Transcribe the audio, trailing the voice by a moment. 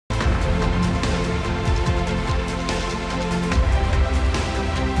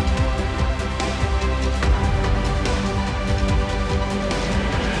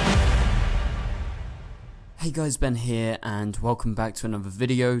Hey guys, Ben here and welcome back to another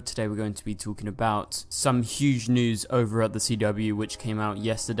video. Today we're going to be talking about some huge news over at the CW which came out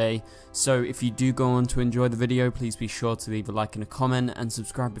yesterday. So if you do go on to enjoy the video, please be sure to leave a like and a comment and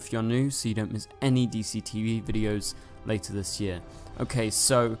subscribe if you're new so you don't miss any DCTV videos later this year. Okay,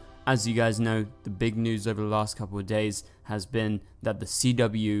 so as you guys know, the big news over the last couple of days has been that the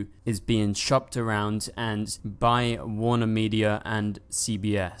CW is being shopped around and by Warner Media and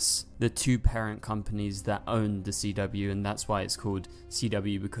CBS, the two parent companies that own the CW, and that's why it's called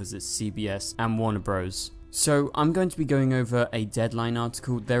CW, because it's CBS and Warner Bros. So I'm going to be going over a Deadline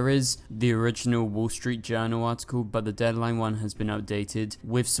article. There is the original Wall Street Journal article, but the Deadline one has been updated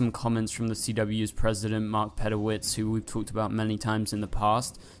with some comments from the CW's president, Mark Pedowitz, who we've talked about many times in the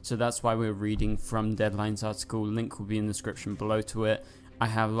past. So that's why we're reading from Deadline's article. Link will be in the description below to it. I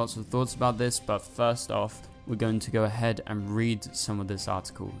have lots of thoughts about this, but first off, we're going to go ahead and read some of this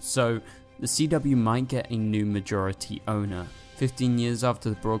article. So the CW might get a new majority owner. 15 years after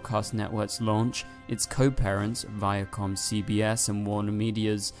the broadcast network's launch, its co-parents, Viacom CBS and Warner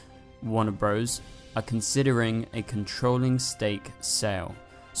Media's Warner Bros, are considering a controlling stake sale,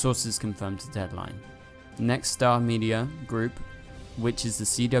 sources confirmed to Deadline. Nexstar Media Group, which is the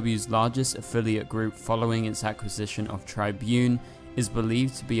CW's largest affiliate group following its acquisition of Tribune, is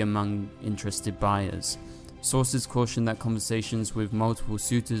believed to be among interested buyers. Sources caution that conversations with multiple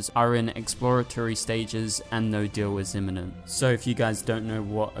suitors are in exploratory stages and no deal is imminent. So if you guys don't know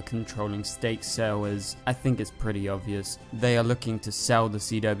what a controlling stake sale is, I think it's pretty obvious. They are looking to sell the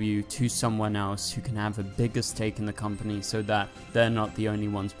CW to someone else who can have a bigger stake in the company so that they're not the only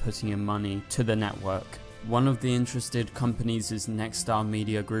ones putting in money to the network. One of the interested companies is Nexstar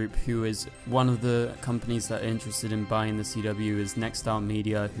Media Group, who is one of the companies that are interested in buying the CW is Nexstar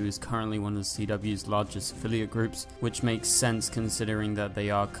Media, who is currently one of the CW's largest affiliate groups, which makes sense considering that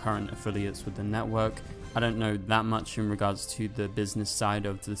they are current affiliates with the network. I don't know that much in regards to the business side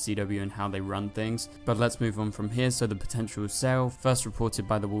of the CW and how they run things, but let's move on from here. So the potential sale, first reported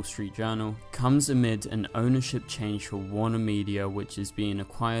by the Wall Street Journal, comes amid an ownership change for Warner Media, which is being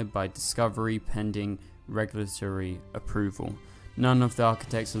acquired by Discovery pending regulatory approval. None of the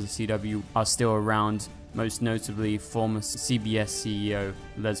architects of the CW are still around, most notably former CBS CEO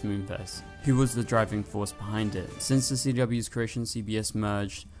Les Moonves, who was the driving force behind it. Since the CW's creation, CBS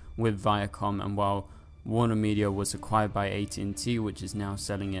merged with Viacom, and while Warner Media was acquired by AT&T, which is now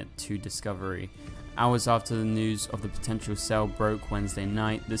selling it to Discovery. Hours after the news of the potential sale broke Wednesday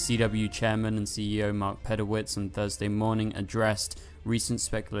night, the CW chairman and CEO Mark Pedowitz on Thursday morning addressed recent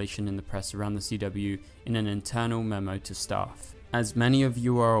speculation in the press around the CW in an internal memo to staff. As many of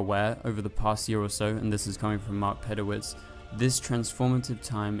you are aware, over the past year or so, and this is coming from Mark Pedowitz, this transformative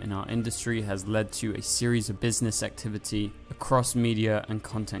time in our industry has led to a series of business activity across media and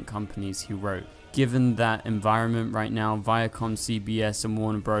content companies, he wrote. Given that environment right now, Viacom, CBS and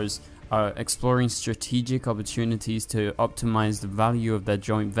Warner Bros are exploring strategic opportunities to optimize the value of their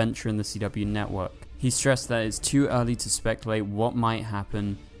joint venture in the CW network. He stressed that it's too early to speculate what might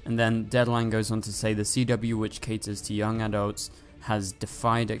happen, and then Deadline goes on to say the CW, which caters to young adults, has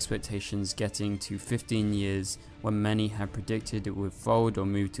defied expectations, getting to 15 years when many had predicted it would fold or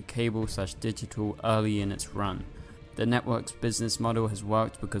move to cable/digital early in its run. The network's business model has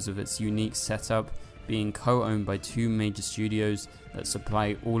worked because of its unique setup, being co-owned by two major studios that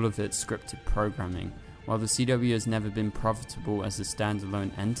supply all of its scripted programming. While the CW has never been profitable as a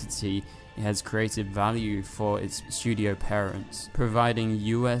standalone entity, it has created value for its studio parents, providing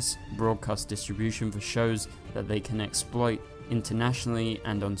US broadcast distribution for shows that they can exploit internationally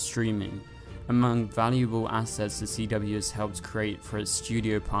and on streaming. Among valuable assets the CW has helped create for its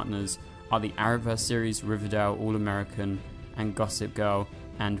studio partners are the Arrowverse series Riverdale, All American, and Gossip Girl,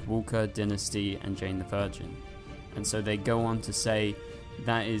 and Walker, Dynasty, and Jane the Virgin. And so they go on to say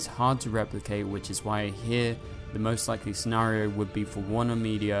that is hard to replicate, which is why here the most likely scenario would be for Warner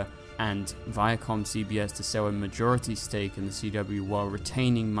Media and Viacom CBS to sell a majority stake in the CW while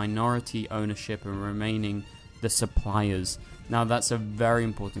retaining minority ownership and remaining the suppliers. Now that's a very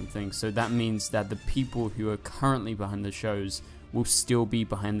important thing. So that means that the people who are currently behind the shows will still be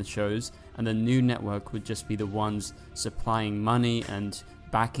behind the shows, and the new network would just be the ones supplying money and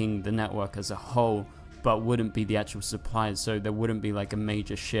backing the network as a whole, but wouldn't be the actual suppliers. So there wouldn't be like a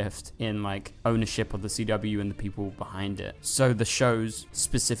major shift in like ownership of the CW and the people behind it. So the shows,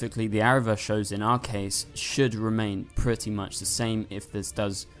 specifically the Arrowverse shows in our case, should remain pretty much the same if this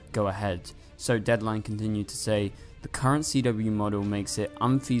does go ahead. So Deadline continued to say, the current CW model makes it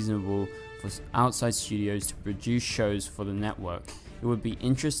unfeasible for outside studios to produce shows for the network. It would be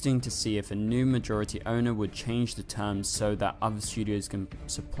interesting to see if a new majority owner would change the terms so that other studios can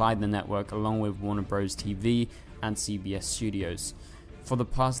supply the network along with Warner Bros. TV and CBS Studios. For the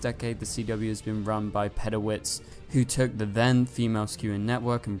past decade, the CW has been run by Pedowitz, who took the then female skewing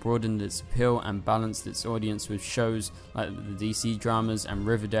network and broadened its appeal and balanced its audience with shows like the DC dramas and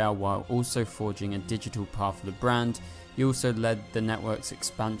Riverdale, while also forging a digital path for the brand. He also led the network's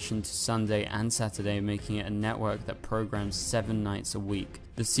expansion to Sunday and Saturday, making it a network that programs 7 nights a week.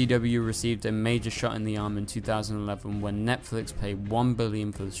 The CW received a major shot in the arm in 2011 when Netflix paid $1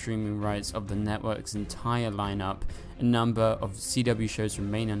 billion for the streaming rights of the network's entire lineup. A number of CW shows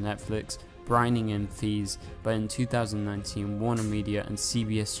remain on Netflix, brining in fees, but in 2019 Warner Media and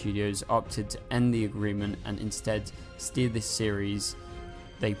CBS Studios opted to end the agreement and instead steer this series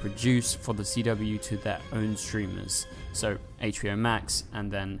they produce for the CW to their own streamers, so HBO Max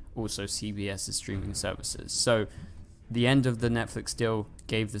and then also CBS's streaming services. So the end of the Netflix deal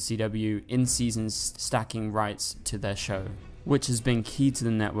gave the CW in-season stacking rights to their show, which has been key to the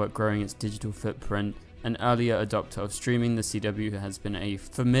network growing its digital footprint. An earlier adopter of streaming, the CW has been a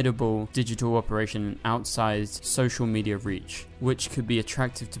formidable digital operation and outsized social media reach, which could be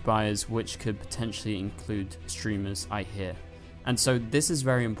attractive to buyers, which could potentially include streamers, I hear. And so this is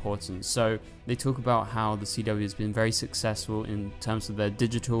very important. So they talk about how the CW has been very successful in terms of their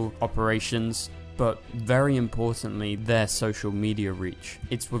digital operations, but very importantly, their social media reach.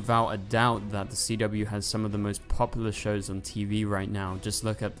 It's without a doubt that the CW has some of the most popular shows on TV right now. Just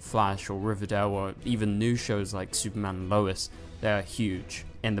look at The Flash or Riverdale or even new shows like Superman and Lois. They're huge.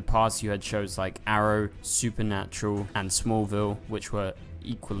 In the past, you had shows like Arrow, Supernatural, and Smallville, which were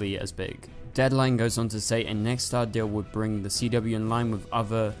equally as big. Deadline goes on to say a Nexstar deal would bring the CW in line with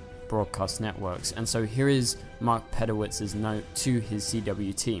other broadcast networks. And so here is Mark Pedowitz's note to his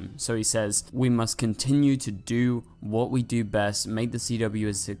CW team. So he says, "We must continue to do what we do best, make the CW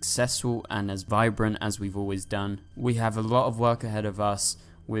as successful and as vibrant as we've always done. We have a lot of work ahead of us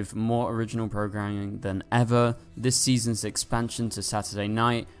with more original programming than ever. This season's expansion to Saturday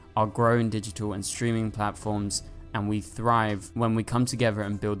night, our growing digital and streaming platforms, and we thrive when we come together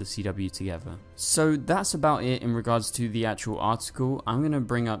and build the CW together." So that's about it in regards to the actual article. I'm going to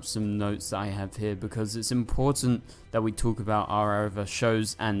bring up some notes that I have here because it's important that we talk about our Arrowverse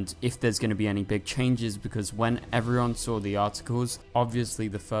shows and if there's going to be any big changes, because when everyone saw the articles, obviously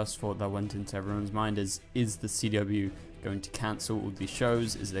the first thought that went into everyone's mind is the CW going to cancel all these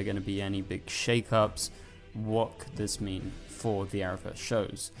shows? Is there going to be any big shakeups? What could this mean for the Arrowverse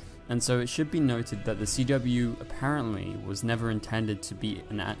shows? And so it should be noted that the CW apparently was never intended to be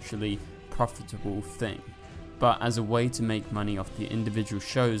an actually profitable thing, but as a way to make money off the individual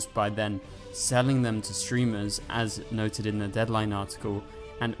shows by then selling them to streamers, as noted in the Deadline article,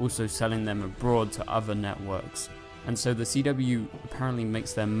 and also selling them abroad to other networks. And so the CW apparently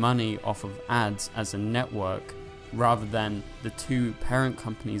makes their money off of ads as a network, rather than the two parent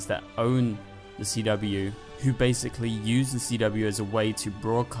companies that own the CW, who basically use the CW as a way to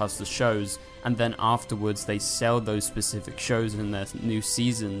broadcast the shows, and then afterwards they sell those specific shows in their new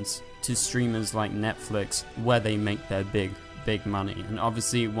seasons to streamers like Netflix, where they make their big money. And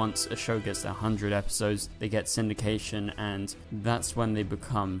obviously once a show gets 100 episodes, they get syndication, and that's when they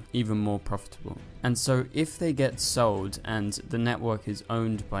become even more profitable. And so if they get sold and the network is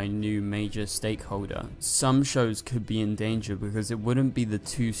owned by a new major stakeholder, some shows could be in danger, because it wouldn't be the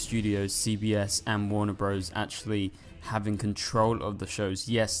two studios, CBS and Warner Bros, actually having control of the shows.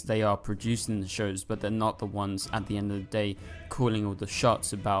 Yes, they are producing the shows, but they're not the ones at the end of the day calling all the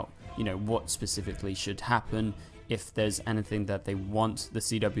shots about, you know, what specifically should happen. If there's anything that they want the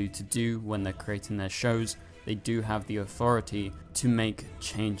CW to do when they're creating their shows, they do have the authority to make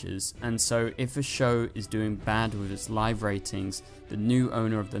changes. And so if a show is doing bad with its live ratings, the new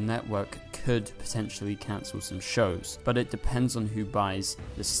owner of the network could potentially cancel some shows, but it depends on who buys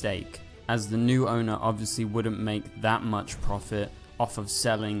the stake, as the new owner obviously wouldn't make that much profit off of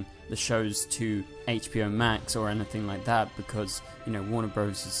selling the shows to HBO Max or anything like that, because, you know, Warner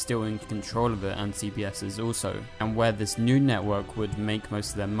Bros is still in control of it, and CBS is also. And where this new network would make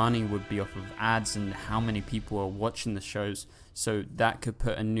most of their money would be off of ads and how many people are watching the shows. So that could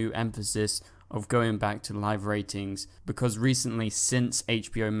put a new emphasis of going back to live ratings, because recently, since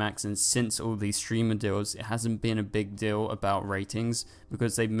HBO Max and since all these streamer deals, it hasn't been a big deal about ratings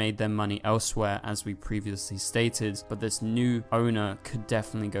because they've made their money elsewhere, as we previously stated. But this new owner could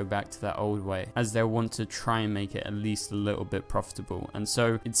definitely go back to that old way, as they'll want to try and make it at least a little bit profitable. And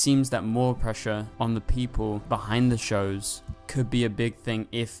so it seems that more pressure on the people behind the shows could be a big thing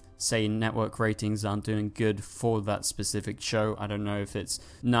if, say, network ratings aren't doing good for that specific show. I don't know if it's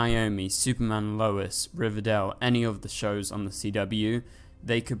Naomi, Superman, Lois, Riverdale, any of the shows on the CW.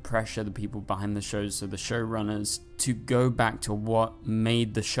 They could pressure the people behind the shows, so the showrunners, to go back to what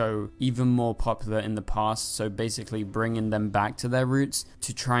made the show even more popular in the past. So basically bringing them back to their roots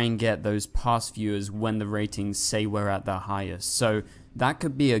to try and get those past viewers when the ratings say we're at their highest. So that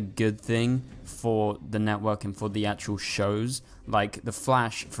could be a good thing for the network and for the actual shows. Like The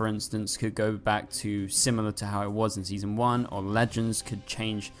Flash, for instance, could go back to similar to how it was in season 1, or Legends could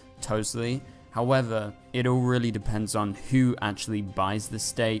change totally. However, it all really depends on who actually buys the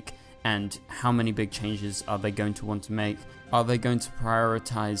stake and how many big changes are they going to want to make. Are they going to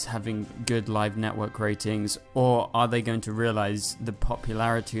prioritize having good live network ratings, or are they going to realize the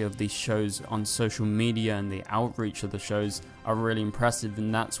popularity of these shows on social media and the outreach of the shows are really impressive,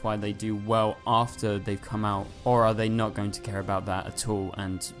 and that's why they do well after they've come out? Or are they not going to care about that at all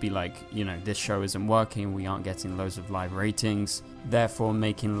and be like, you know, this show isn't working, we aren't getting loads of live ratings, therefore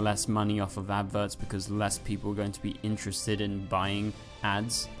making less money off of adverts because less people are going to be interested in buying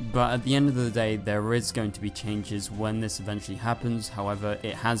ads? But at the end of the day, there is going to be changes when this eventually happens. However,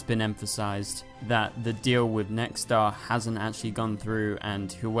 it has been emphasized that the deal with Nexstar hasn't actually gone through,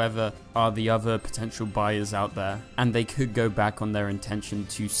 and whoever are the other potential buyers out there, and they could go back on their intention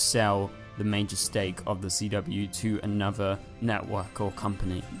to sell the major stake of the CW to another network or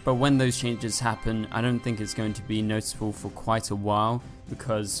company. But when those changes happen, I don't think it's going to be noticeable for quite a while,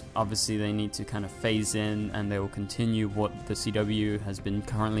 because obviously they need to kind of phase in, and they will continue what the CW has been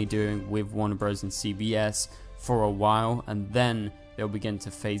currently doing with Warner Bros. And CBS for a while, and then they'll begin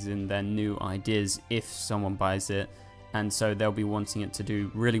to phase in their new ideas if someone buys it. And so they'll be wanting it to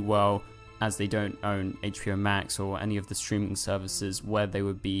do really well, as they don't own HBO Max or any of the streaming services where they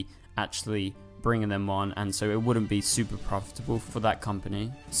would be actually bringing them on, and so it wouldn't be super profitable for that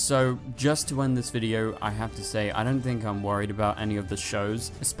company. So just to end this video, I have to say I don't think I'm worried about any of the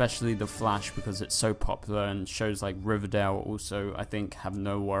shows, especially The Flash, because it's so popular, and shows like Riverdale also I think have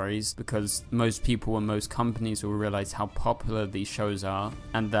no worries, because most people and most companies will realize how popular these shows are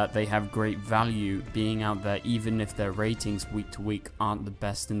and that they have great value being out there, even if their ratings week to week aren't the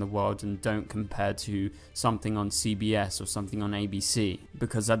best in the world and don't compare to something on CBS or something on ABC.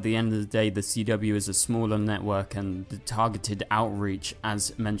 Because at the end of the day, the CW is a smaller network, and the targeted outreach,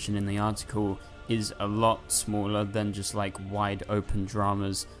 as mentioned in the article, is a lot smaller than just like wide open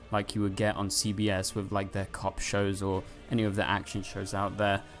dramas like you would get on CBS with like their cop shows or any of the action shows out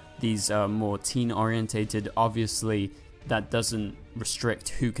there. These are more teen orientated. Obviously that doesn't restrict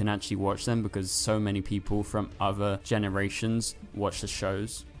who can actually watch them, because so many people from other generations watch the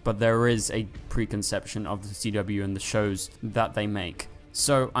shows, but there is a preconception of the CW and the shows that they make.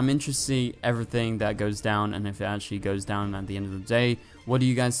 So I'm interested to see everything that goes down, and if it actually goes down at the end of the day. What do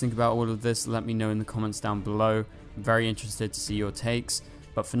you guys think about all of this? Let me know in the comments down below. I'm very interested to see your takes.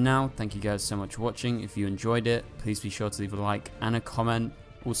 But for now, thank you guys so much for watching. If you enjoyed it, please be sure to leave a like and a comment.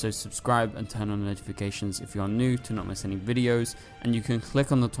 Also subscribe and turn on notifications if you're new to not miss any videos. And you can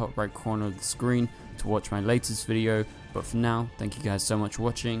click on the top right corner of the screen to watch my latest video. But for now, thank you guys so much for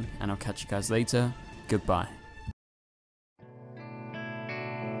watching, and I'll catch you guys later. Goodbye.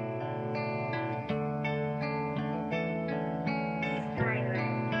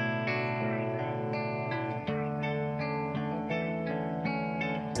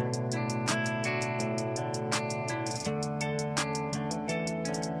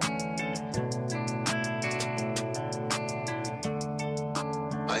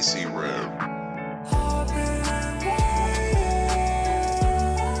 I see